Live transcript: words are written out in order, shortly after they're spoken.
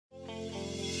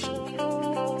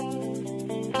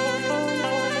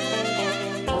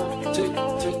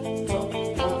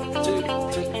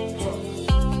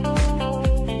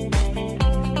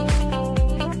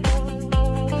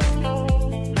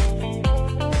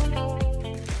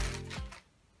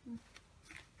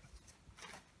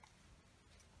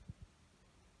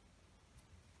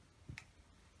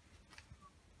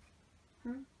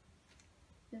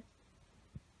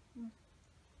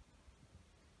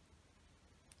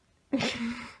Do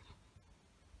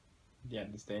you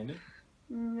understand it?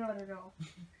 Not at all.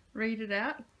 Read it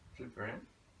out. Flip around.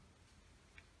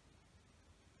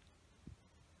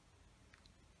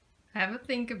 Have a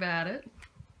think about it.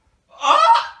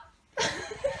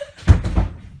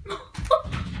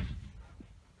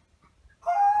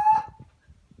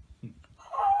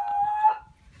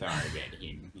 Don't worry about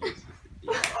him.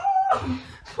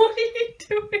 What are you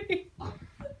doing?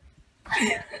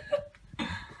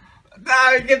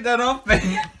 No, get that off me.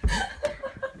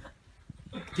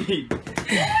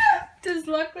 Does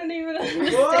Lachlan even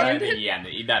understand it?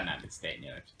 He doesn't understand.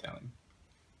 You have to tell him.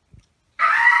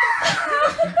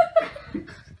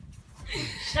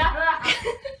 Shut up!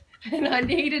 And I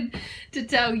needed to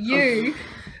tell you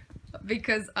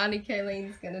because Auntie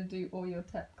Kayleen's going to do all your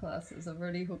tap classes. I've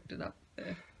already hooked it up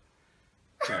there.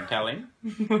 Don't tell him.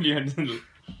 Or do you have to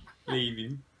leave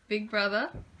him? Big Brother,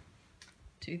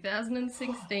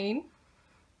 2016,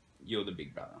 You're the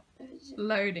big brother.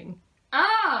 loading.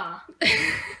 Ah!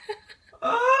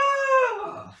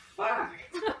 Oh, fuck.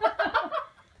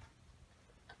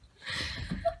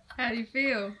 How do you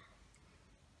feel?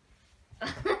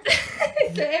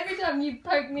 So every time you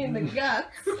poke me in the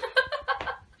guts.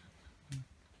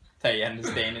 So you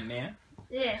understand it now?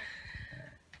 Yeah.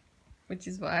 Which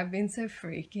is why I've been so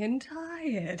freaking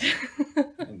tired.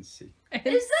 And sick.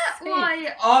 Is that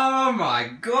why? Oh my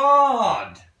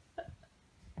god!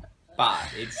 But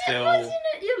it's still. Wasn't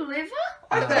it your liver?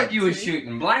 I thought you were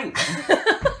shooting blanks.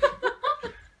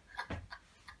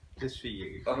 Just for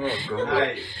you. Oh god.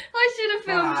 Hey, I should have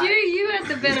filmed you. You had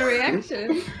the better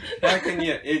reaction. How can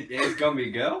you? It's gonna be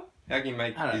a girl. How can you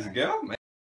make I don't this a know. girl?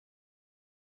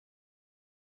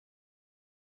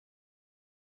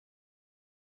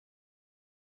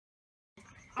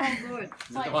 Oh, good.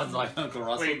 the ones like Uncle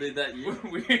Russell did that.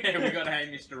 We got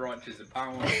Hamish to write as a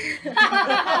poem.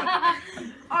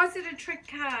 Oh, is it a trick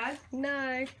card?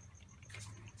 No.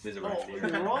 There's a Oh, reindeer.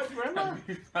 you're right, Brenda.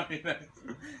 Funny that.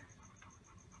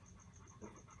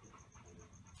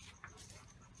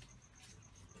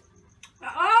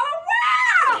 Oh,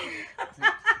 wow!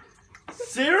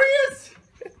 Serious?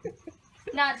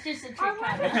 No, it's just a trick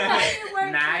card.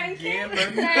 Nah,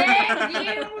 Gimmin. Thank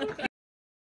you.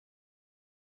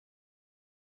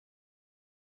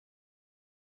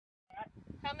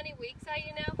 How many weeks are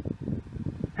you now?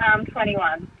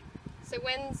 21. So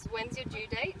when's your due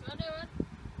date?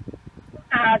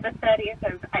 The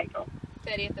 30th of April.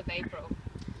 30th of April.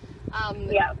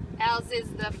 Yeah. Ours is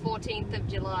the 14th of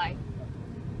July.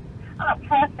 Oh,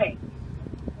 perfect.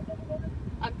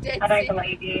 I'm dead. I don't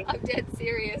believe you. I'm dead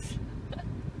serious.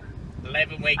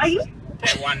 11 weeks Are you,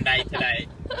 to 1 day today.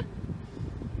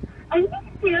 are you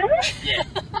serious? Yeah.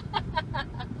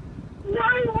 No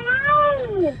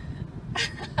way!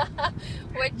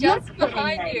 We're You're just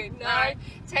behind you. kidding me. No,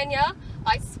 Tanya,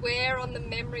 I swear on the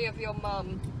memory of your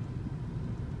mum.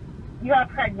 You are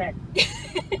pregnant. Yes.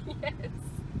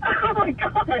 Oh my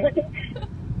god.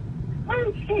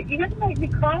 Oh shit, you're gonna make me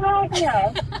cry right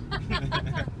now.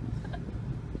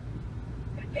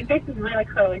 This is really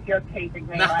cool if you're teasing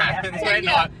me No, right now. it's Tanya,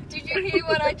 not. did you hear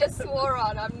what I just swore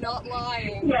on? I'm not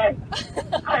lying. Yes,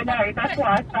 I know. That's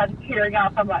why I started tearing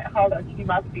up. I'm like, hold on, she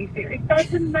must be serious.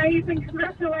 That's amazing.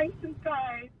 Congratulations,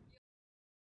 guys.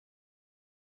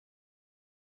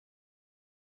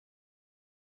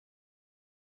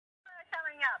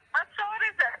 Coming up. What sort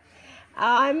is it?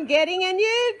 I'm getting a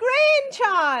new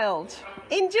grandchild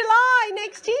in July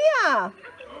next year.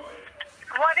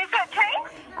 What is it, T?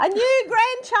 A new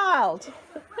grandchild.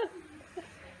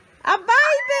 A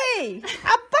baby.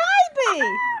 A baby.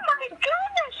 Oh my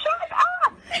goodness, shut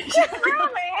up!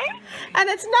 Really? And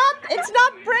it's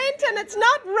not Brent and it's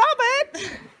not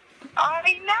Robert.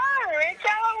 I know, it's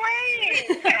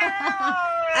Eloise.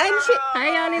 Oh, And she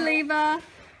Hey, Auntie Leva.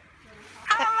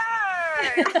 hello.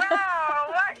 Wow,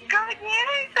 what good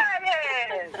news that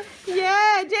is.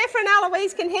 Yeah, Jeff and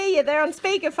Eloise can hear you. They're on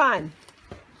speakerphone.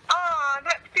 Oh,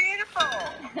 that's beautiful.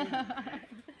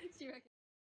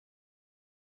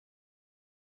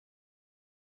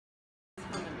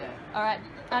 All right,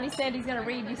 Auntie Sandy's going to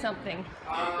read you something.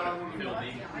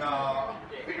 No,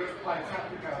 because planes have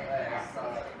to go there, so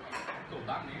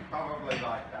probably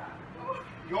like that.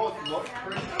 Yours looks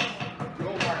pretty.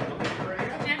 Your one looks pretty.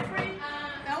 Jeffrey,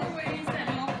 Eloise and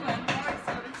Lachlan are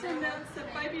excited to announce that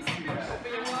baby Smith will be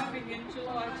arriving in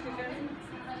July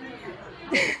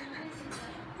 2000.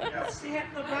 Yes. She had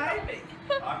the baby.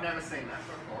 I've never seen that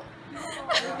before.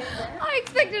 I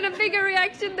expected a bigger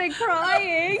reaction than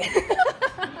crying.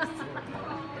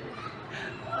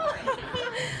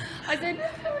 I said,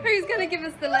 who's going to give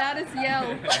us the loudest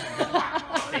yell?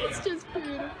 It's just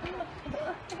beautiful.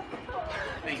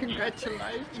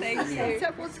 Congratulations. Thank you. Is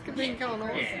that what's been going on?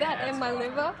 That and my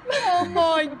liver. Oh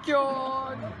my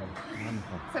God.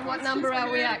 So what number are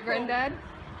we at, Grandad?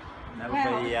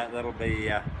 That'll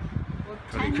be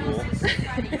 24.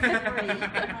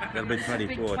 That'll be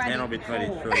 24. 10 will be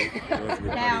 23.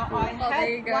 Now, I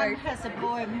hope one has a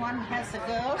boy and one has a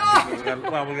girl.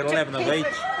 Well, we've got 11 of each in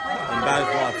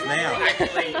both lots now.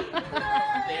 Actually,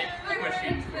 they're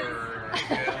pushing for a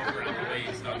girl for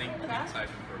Louise. I think it's open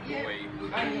for a boy.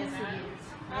 Yes, it is.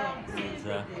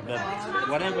 But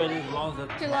whatever it is, as long as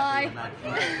it's July.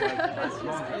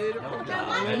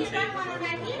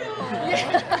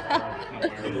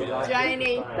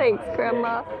 Janie. Thanks,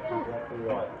 Grandma.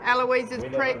 Eloise is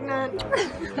pregnant.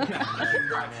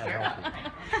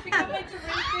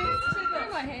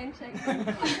 My handshake.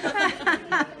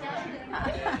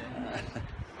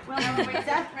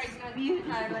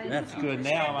 That's good.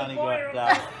 Now I've only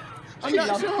got. I'm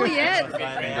not sure yet.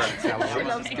 She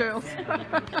loves girls.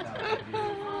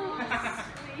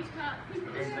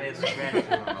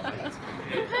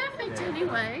 Perfect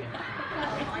anyway.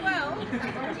 Well,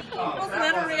 wasn't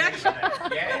that a reaction?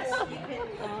 Yes.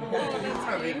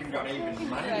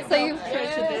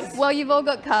 So you've all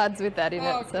got cards with that in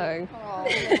it, so.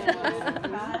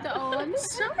 Oh, I'm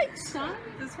so excited.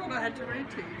 That's what I had to read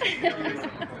to you.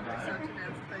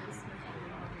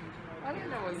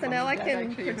 So now I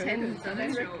can pretend I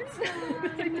don't Sure.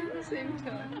 at the same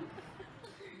time.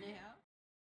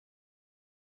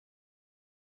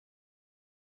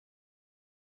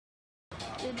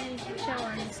 Did you show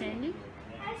on Sandy?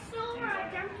 I saw her. I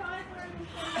jumped over.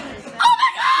 Oh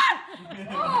my God!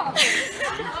 Oh,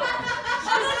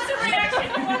 that's the reaction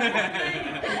you want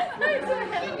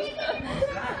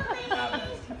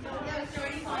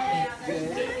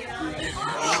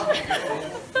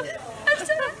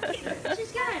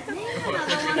She's got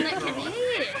another one that can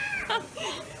hear. I'm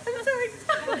so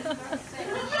excited.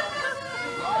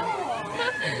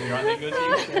 You right there, good?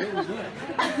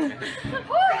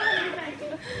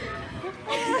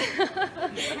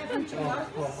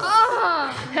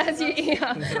 Oh, how's your ear?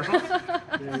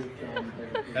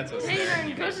 That's what's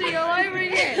Even cushy all over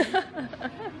again.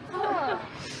 Oh.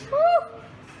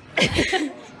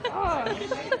 Oh.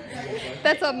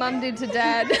 That's what Mum did to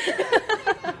Dad.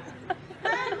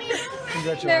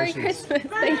 Congratulations. Merry Christmas,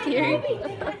 thank you.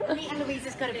 Honey Eloise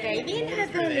has got a baby in her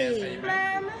belly.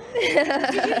 Mum, did you hear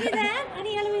that?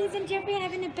 Honey Eloise and Jeffrey are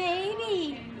having a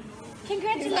baby.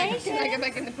 Congratulations. Can I go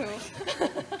back in the pool?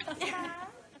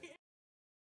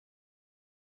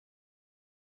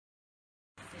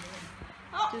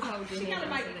 Just hold your hand so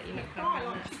that you're not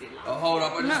covering it. Oh, hold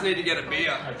up, I just need to get a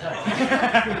beer.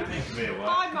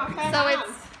 So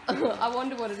it's, I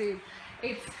wonder what it is.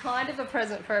 It's kind of a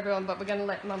present for everyone, but we're going to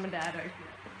let Mum and Dad open it.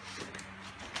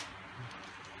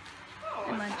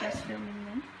 Am I just filming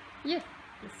them? Yeah.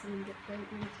 Just so we get Brent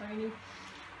and Tony.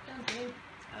 Jump in.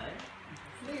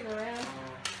 Move around.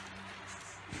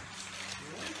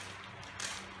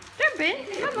 Jump in,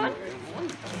 come on.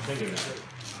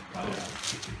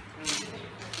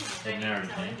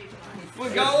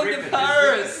 We're going to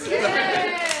Paris!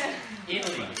 Yeah.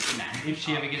 Italy. If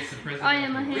she ever gets the present. I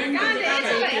am a hand. Going to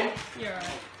Italy. You're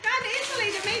right. Going to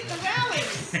Italy to meet the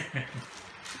Rowleys.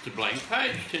 It's a blank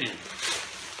page, Tim.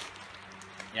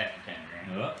 Yeah, you can,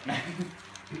 right?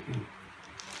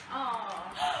 Oh,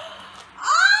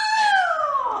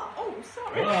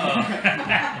 sorry.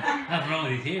 Nothing wrong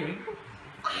with his hearing.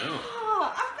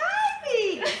 Oh, a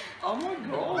baby. Oh my I'm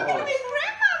God. going to be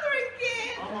grandmother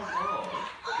again. Oh my God.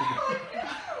 Oh, no.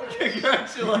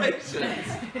 Congratulations.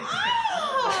 Oh.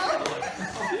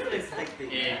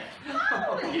 Yeah.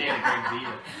 Yeah, Greg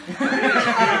beer.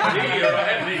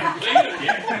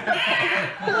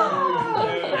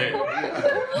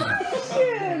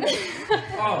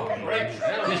 Oh, Greg.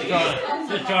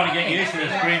 Just trying to get used to the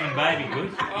screaming baby,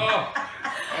 good. Oh.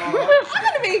 I'm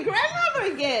going to be a grandmother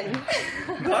again.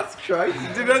 That's crazy.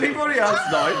 Did anybody else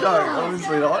know? No,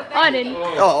 obviously not. I didn't.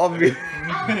 Oh, obviously.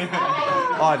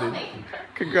 I did.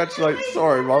 Congratulations.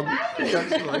 Sorry, Mum.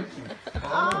 Congratulations. Oh,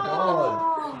 my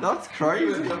God. That's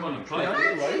crazy. Congratulations.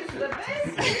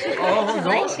 Oh, my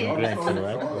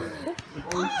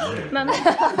God. Mum.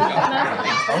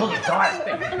 I'm looking tired.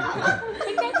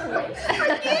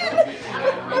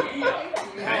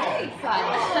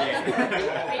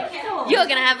 You're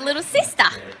gonna have a little sister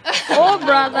or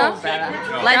brother.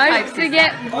 Don't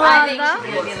forget brother.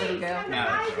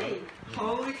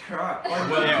 Holy crap.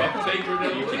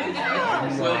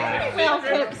 Well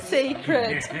kept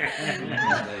secret.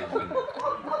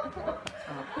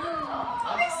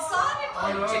 I'm excited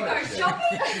to go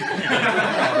shopping.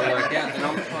 Work out, then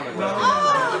I'm trying to work.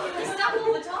 Stuff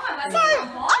all the time. I So,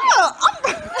 think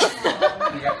I'm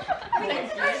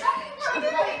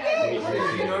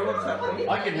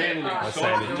was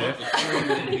saying it, Jeff.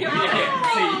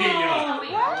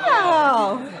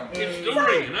 Wow. It's still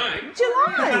ringing, eh?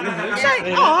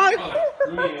 July.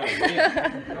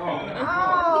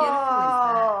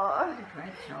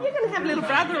 You're going to have a little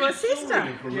brother or sister.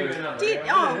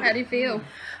 How do you feel?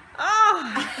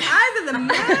 Over the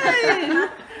moon.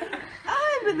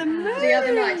 Over the moon. The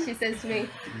other night she says to me,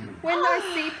 when I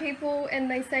see people and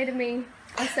they say to me,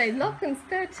 I say, Lachlan's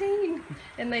 13.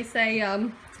 And they say,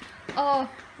 oh, well,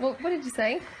 what did you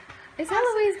say? Is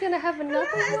Eloise going to have another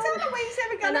one? Is Eloise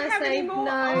ever going to have say, any more?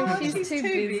 no, she's too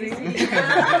busy.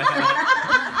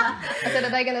 I said, are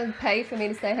they going to pay for me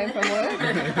to stay home from work? Isn't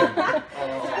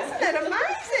that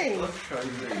amazing? That's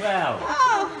crazy. Wow.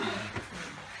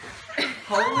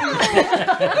 Holy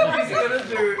he's gonna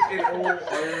do it all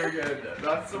over again.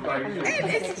 That's amazing.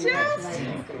 It's just... He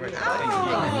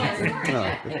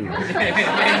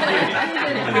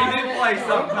did play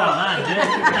something. Wow,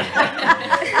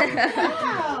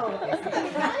 isn't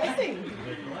that amazing?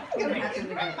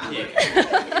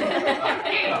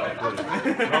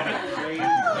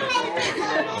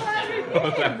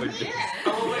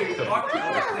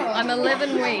 I'm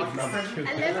 11 weeks.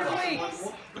 11 weeks.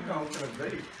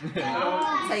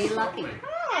 So you're lucky.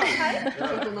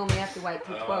 People normally have to wait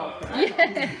till 12.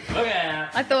 Yeah.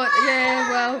 I thought,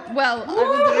 well,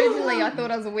 I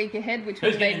thought I was a week ahead, which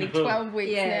would make me 12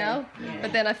 weeks now.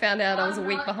 But then I found out I was a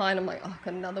week behind. I'm like, oh, I've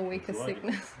got another week of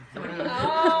sickness. In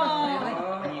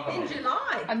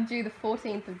July. I'm due the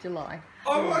 14th of July.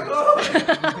 Oh my God! Friend's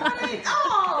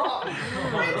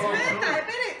birthday, I bet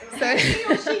it. So he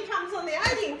or she comes on the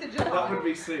 18th of July. That would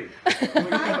be sick. We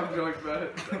can have joint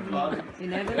party. You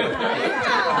never know.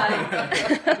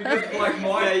 Because like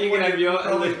my you can have your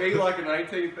probably be like an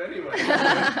 18th anyway. Isn't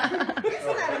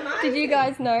that amazing? did you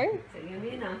guys know? So you're going to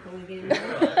be an uncle again.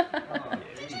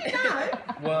 Did you know?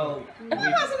 Well, why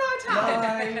wasn't I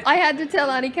told? I had to tell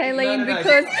Auntie Kayleen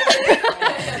because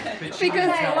It's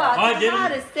the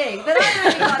hardest thing, but I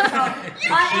only got told.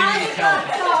 I only got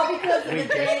told because of the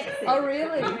dancing. oh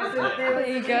really? There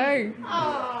you go.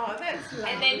 Oh, that's lovely.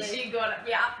 And then she got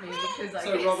me because I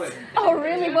so Robin. Oh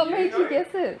really? What made you guess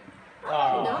it? No,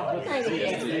 I can't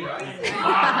guess it.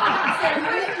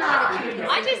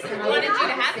 I just wanted you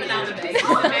to have another baby.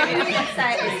 So maybe You didn't say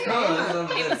it was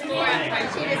fair. it was more outside.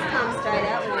 She just comes straight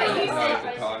out with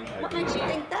it. What makes you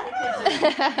think that?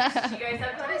 She goes,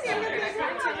 I've got a secret.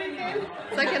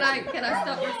 So can I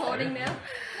stop recording now?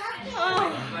 Oh,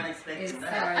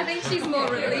 I think she's more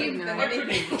relieved than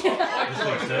anything.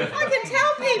 I can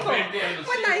tell people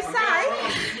when they say,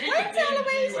 when's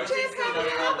Eloise and Jeff having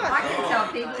another? I can tell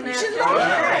people now.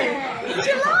 July!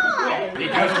 It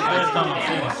goes the first time I've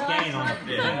seen a scan on the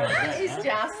thing. That is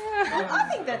just, I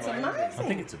think that's amazing. I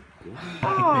think it's a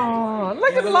Oh,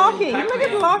 look at Lockie. Look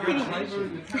at Lockie.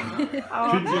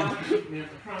 Oh, that's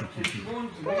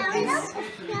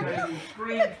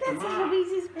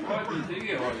Eloise's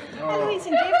Eloise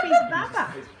and Jeffrey's bubba.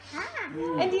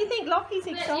 And do you think Lockie's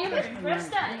excited? I'm going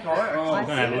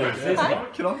to have a look at this one.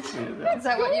 Can I see it? Is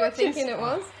that what you were thinking it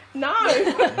was? No.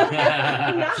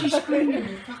 She's screaming in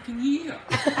your fucking ear.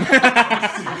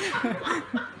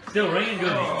 Still ringing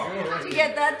good. Did you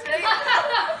get that too?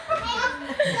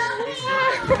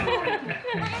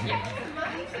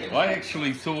 I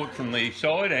actually thought from the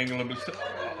side angle,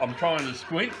 I'm trying to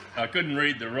squint, I couldn't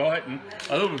read the writing.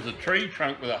 I thought it was a tree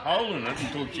trunk with a hole in it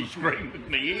until she screamed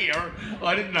in the ear.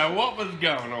 I didn't know what was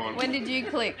going on. When did you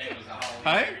click?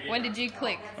 Hey? When did you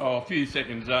click? Oh, a few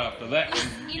seconds after that,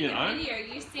 you In know. the video,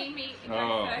 you see me in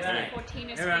Oh, my first yeah. before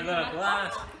Tina Everyone screamed. got a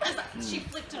glass. She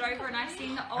flipped it over and I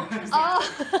seen the ultrasound. Oh,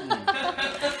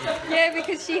 yeah,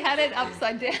 because she had it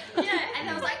upside down. Yeah, and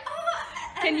I was like,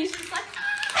 oh. Can you? She's like,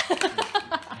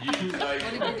 What did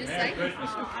you just say?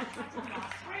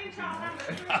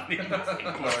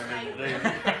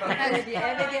 Did you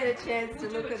ever get a chance to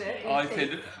look at it? I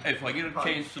said, if I get a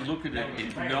chance to look at it,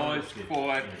 it's nice,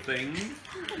 quiet things.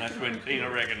 And that's when Tina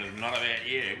reckoned it's not about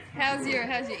you. How's your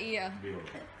ear?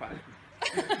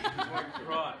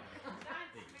 Right.